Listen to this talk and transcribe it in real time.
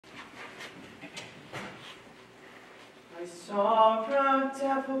I saw a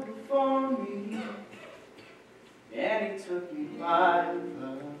devil before me, and he took me by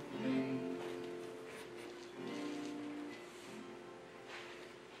the face.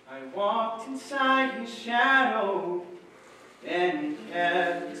 I walked inside his shadow, and he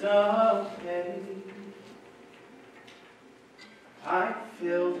kept away. I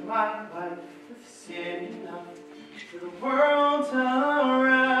filled my life with sin enough for the world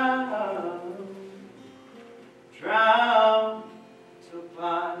around, drowned till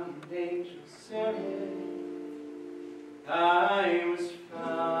by an angel Seraph I was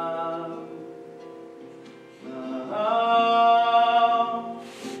found. Oh,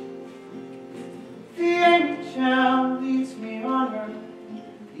 the angel leads me onward,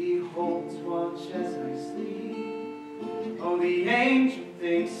 he holds watch as I sleep. Oh, the angel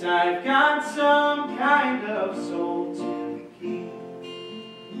thinks I've got some kind of soul to keep.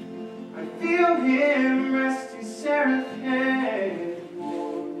 I feel him rest his seraph head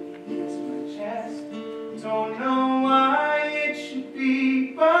warm against my chest. Don't know why it should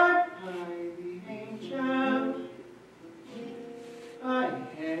be, but by the angel I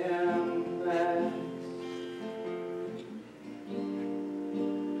am blessed.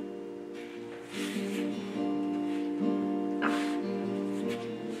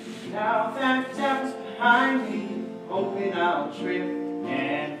 Now that devil's behind me, hoping I'll trip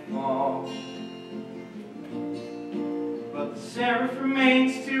and fall. But the seraph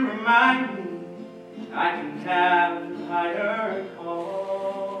remains to remind me I can have a higher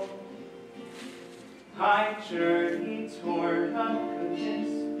call. I journey toward a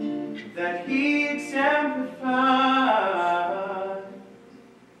goodness that he exemplified,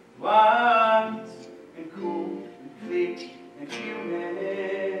 wise and cool and clear and human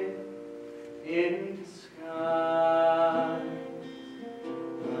in disguise.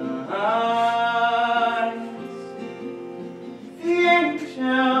 The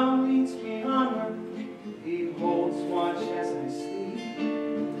angel leads me onward, he holds watch as I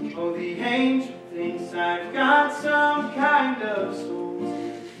sleep. Oh, the angel thinks I've got some kind of soul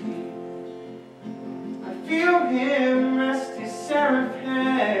to keep. I feel him rest his seraph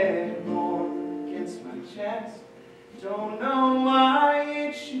head warm against my chest. Don't know why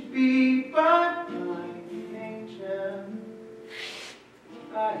it should be, but by the angel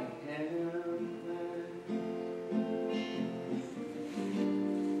I am blessed.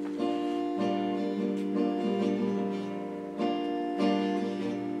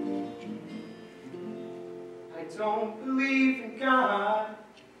 I don't believe in God.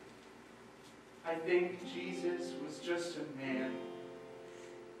 I think Jesus was just a man.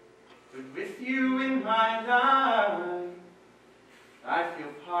 But with you in my life, I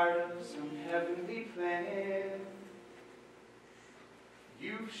feel part of some heavenly plan.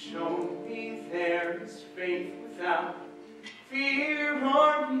 You've shown me there is faith without fear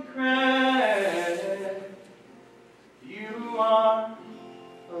or regret. You are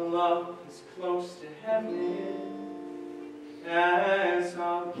a love as close to heaven as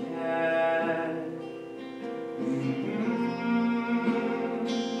I'll get.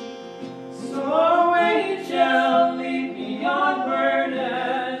 So angel, lead me onward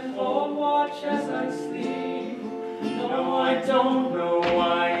and hold watch as I sleep. No, I don't know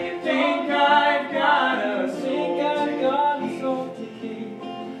why you think I've got a soul to keep.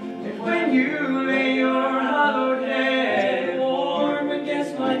 And when you lay your hollowed head warm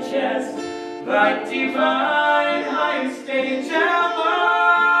against my chest, like divine